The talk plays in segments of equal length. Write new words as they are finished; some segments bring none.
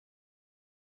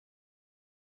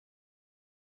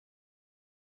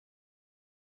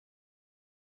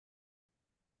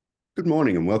Good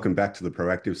morning and welcome back to the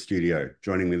Proactive Studio.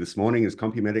 Joining me this morning is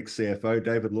Compumedics CFO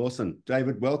David Lawson.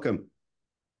 David, welcome.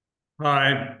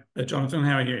 Hi, Jonathan.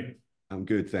 How are you? I'm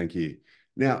good, thank you.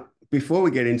 Now, before we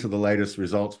get into the latest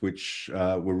results, which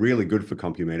were really good for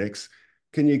Compumedics,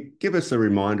 can you give us a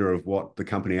reminder of what the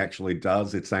company actually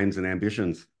does, its aims and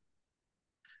ambitions?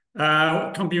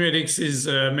 Compumedics is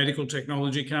a medical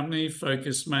technology company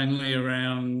focused mainly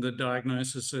around the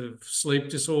diagnosis of sleep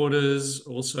disorders,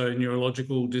 also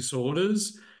neurological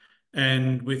disorders.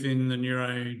 And within the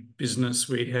neuro business,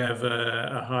 we have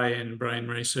a high-end brain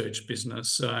research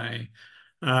business.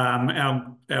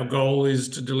 Our goal is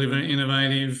to deliver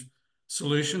innovative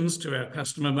solutions to our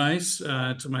customer base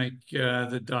to make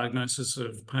the diagnosis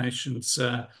of patients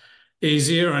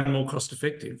easier and more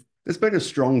cost-effective. There's been a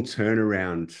strong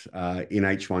turnaround in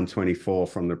H1 24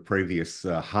 from the previous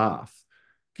half.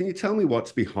 Can you tell me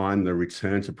what's behind the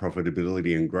return to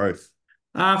profitability and growth?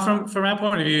 From our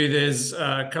point of view, there's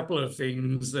a couple of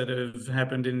things that have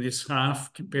happened in this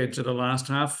half compared to the last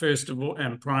half. First of all,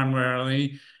 and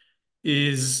primarily,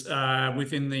 is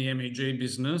within the MEG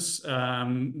business,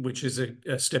 which is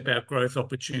a step-out growth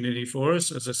opportunity for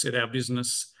us. As I said, our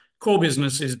core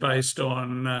business is based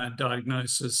on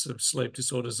diagnosis of sleep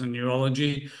disorders and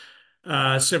neurology.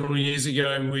 Several years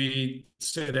ago, we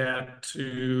set out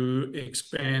to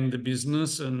expand the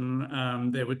business,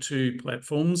 and there were two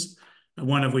platforms,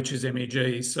 one of which is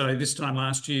MEG. So this time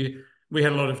last year, we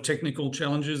had a lot of technical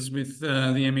challenges with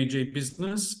the MEG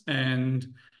business, and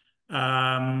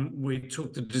we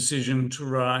took the decision to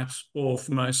write off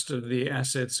most of the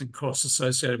assets and costs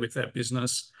associated with that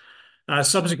business.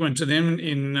 Subsequent to them,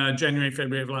 in January,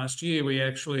 February of last year, we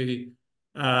actually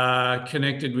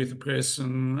connected with a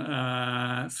person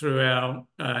through our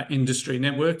industry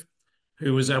network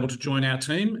who was able to join our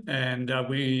team, and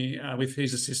we, with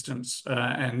his assistance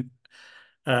and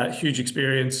huge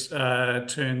experience,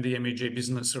 turned the MEG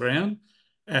business around,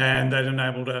 and that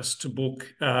enabled us to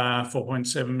book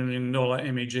 $4.7 million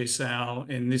MEG sale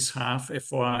in this half,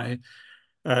 FY24,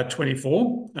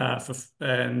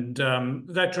 and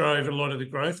that drove a lot of the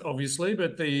growth, obviously,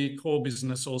 but the core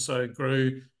business also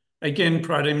grew, again,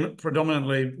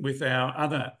 predominantly with our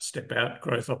other step-out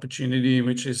growth opportunity,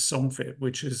 which is Somfit,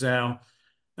 which is our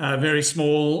very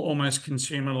small, almost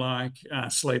consumer-like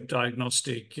sleep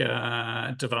diagnostic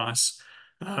device,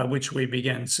 which we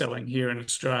began selling here in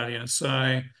Australia.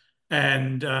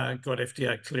 And got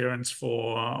FDA clearance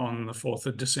for on the 4th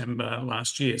of December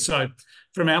last year. So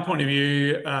from our point of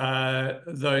view,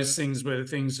 those things were the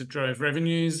things that drove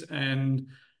revenues, and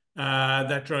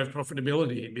that drove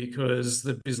profitability because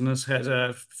the business has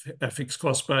a fixed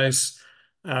cost base.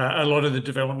 A lot of the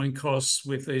development costs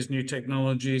with these new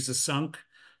technologies are sunk.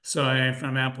 So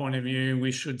from our point of view,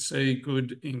 we should see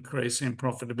good increase in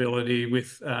profitability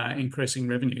with increasing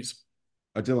revenues.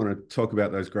 I do want to talk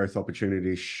about those growth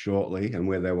opportunities shortly and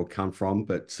where they will come from,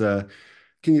 but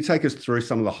can you take us through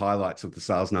some of the highlights of the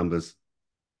sales numbers?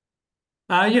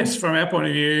 Yes, from our point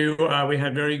of view, we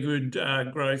had very good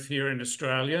growth here in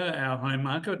Australia, our home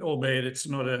market, albeit it's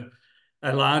not a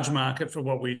large market for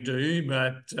what we do,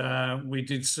 but we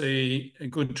did see a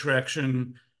good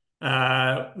traction,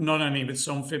 not only with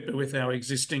Somfit, but with our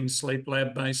existing sleep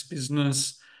lab-based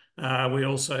business. We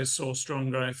also saw strong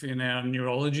growth in our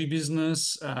neurology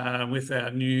business with our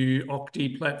new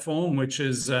Octi platform, which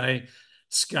is a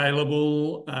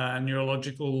scalable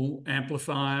neurological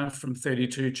amplifier from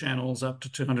 32 channels up to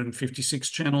 256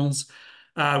 channels.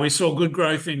 We saw good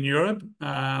growth in Europe.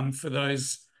 For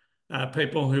those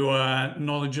people who are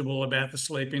knowledgeable about the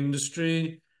sleep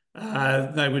industry,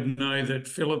 they would know that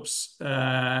Philips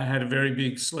had a very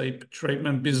big sleep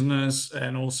treatment business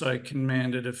and also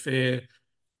commanded a fair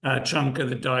chunk of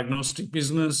the diagnostic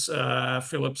business.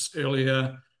 Philips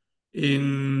earlier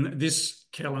in this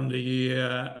calendar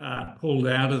year pulled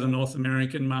out of the North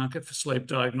American market for sleep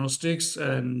diagnostics,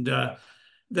 and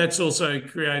that's also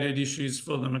created issues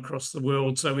for them across the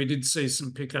world. So we did see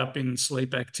some pickup in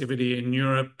sleep activity in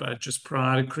Europe just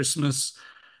prior to Christmas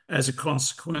as a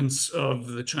consequence of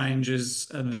the changes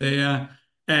there.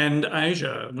 And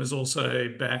Asia was also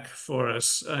back for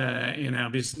us in our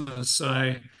business.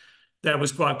 So that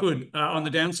was quite good. On the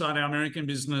downside, our American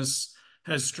business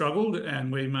has struggled,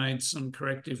 and we made some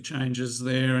corrective changes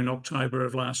there in October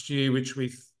of last year, which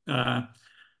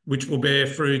will bear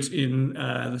fruit in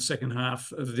the second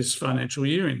half of this financial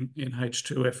year in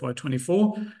H2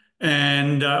 FY24.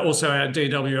 And also our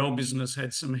DWL business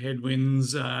had some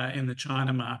headwinds in the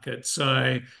China market.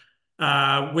 So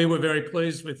we were very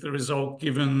pleased with the result,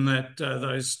 given that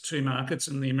those two markets,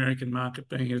 and the American market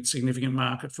being a significant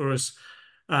market for us,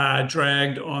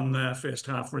 dragged on the first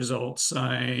half results. So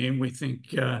we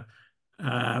think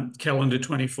calendar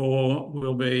 24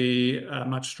 will be a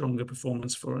much stronger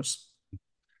performance for us.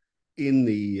 In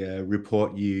the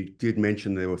report, you did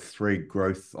mention there were 3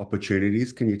 growth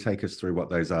opportunities. Can you take us through what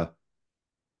those are?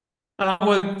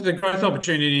 Well, the growth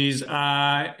opportunities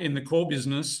are in the core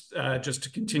business, just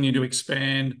to continue to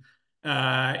expand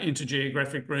into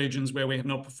geographic regions where we have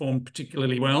not performed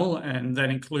particularly well, and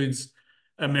that includes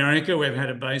America. We've had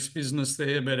a base business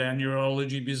there, but our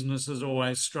neurology business has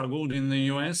always struggled in the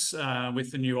US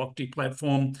with the new Opti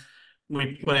platform.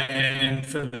 We plan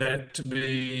for that to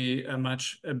be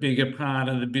a bigger part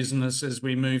of the business as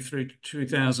we move through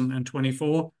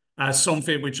 2024.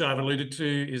 Somfit, which I've alluded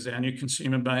to, is our new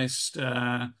consumer-based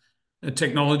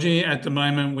technology. At the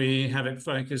moment, we have it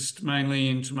focused mainly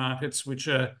into markets which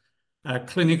are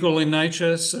clinical in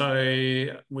nature. So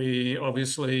we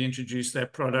obviously introduced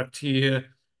that product here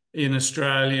in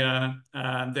Australia.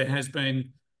 There has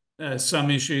been some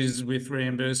issues with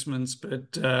reimbursements,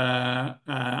 but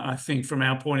I think from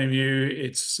our point of view,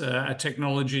 it's a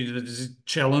technology that has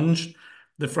challenged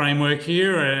the framework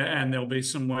here, and there'll be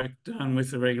some work done with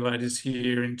the regulators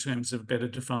here in terms of better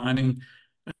defining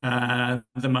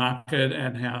the market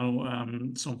and how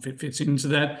Somfit fits into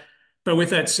that. But with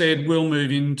that said, we'll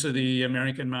move into the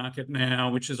American market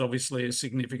now, which is obviously a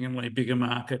significantly bigger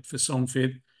market for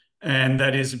Somfit, and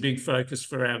that is a big focus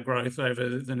for our growth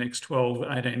over the next 12,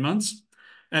 18 months.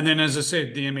 And then, as I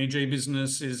said, the MEG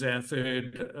business is our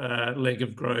third leg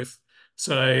of growth.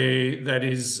 So that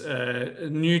is a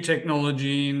new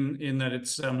technology in that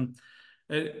it's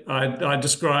I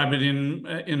describe it in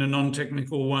a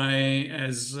non-technical way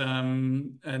as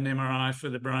an MRI for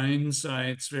the brain. So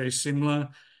it's very similar.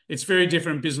 It's a very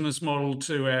different business model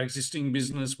to our existing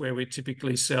business, where we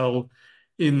typically sell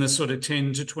in the sort of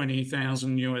 10 to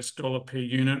 20,000 US dollar per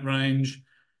unit range.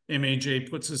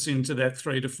 MEG puts us into that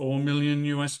 3 to 4 million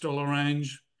US dollar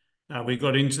range. We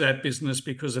got into that business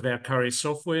because of our Curry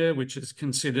software, which is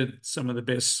considered some of the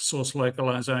best source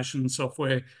localization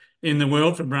software in the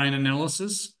world for brain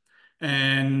analysis.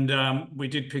 And we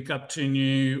did pick up 2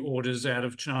 new orders out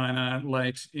of China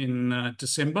late in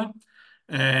December,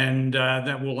 and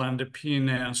that will underpin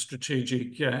our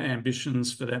strategic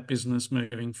ambitions for that business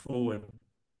moving forward.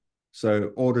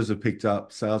 So orders have picked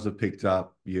up, sales have picked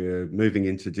up, you're moving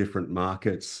into different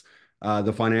markets.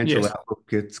 The financial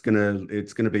outlook, it's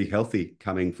gonna be healthy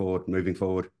coming forward, moving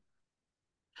forward.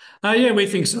 Yeah, we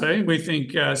think so. We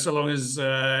think so long as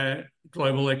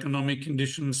global economic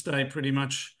conditions stay pretty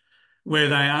much where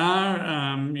they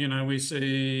are, we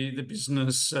see the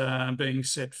business being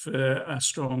set for a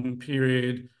strong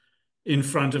period in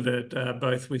front of it,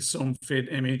 both with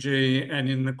Somfit, MEG, and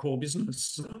in the core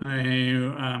business.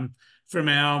 From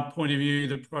our point of view,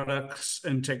 the products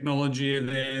and technology are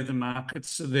there, the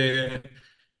markets are there.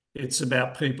 It's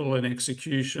about people and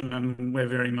execution, and we're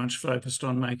very much focused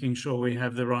on making sure we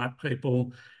have the right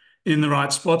people in the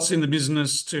right spots in the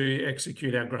business to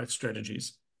execute our growth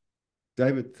strategies.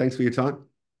 David, thanks for your time.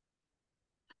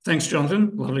 Thanks,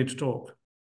 Jonathan. Lovely to talk.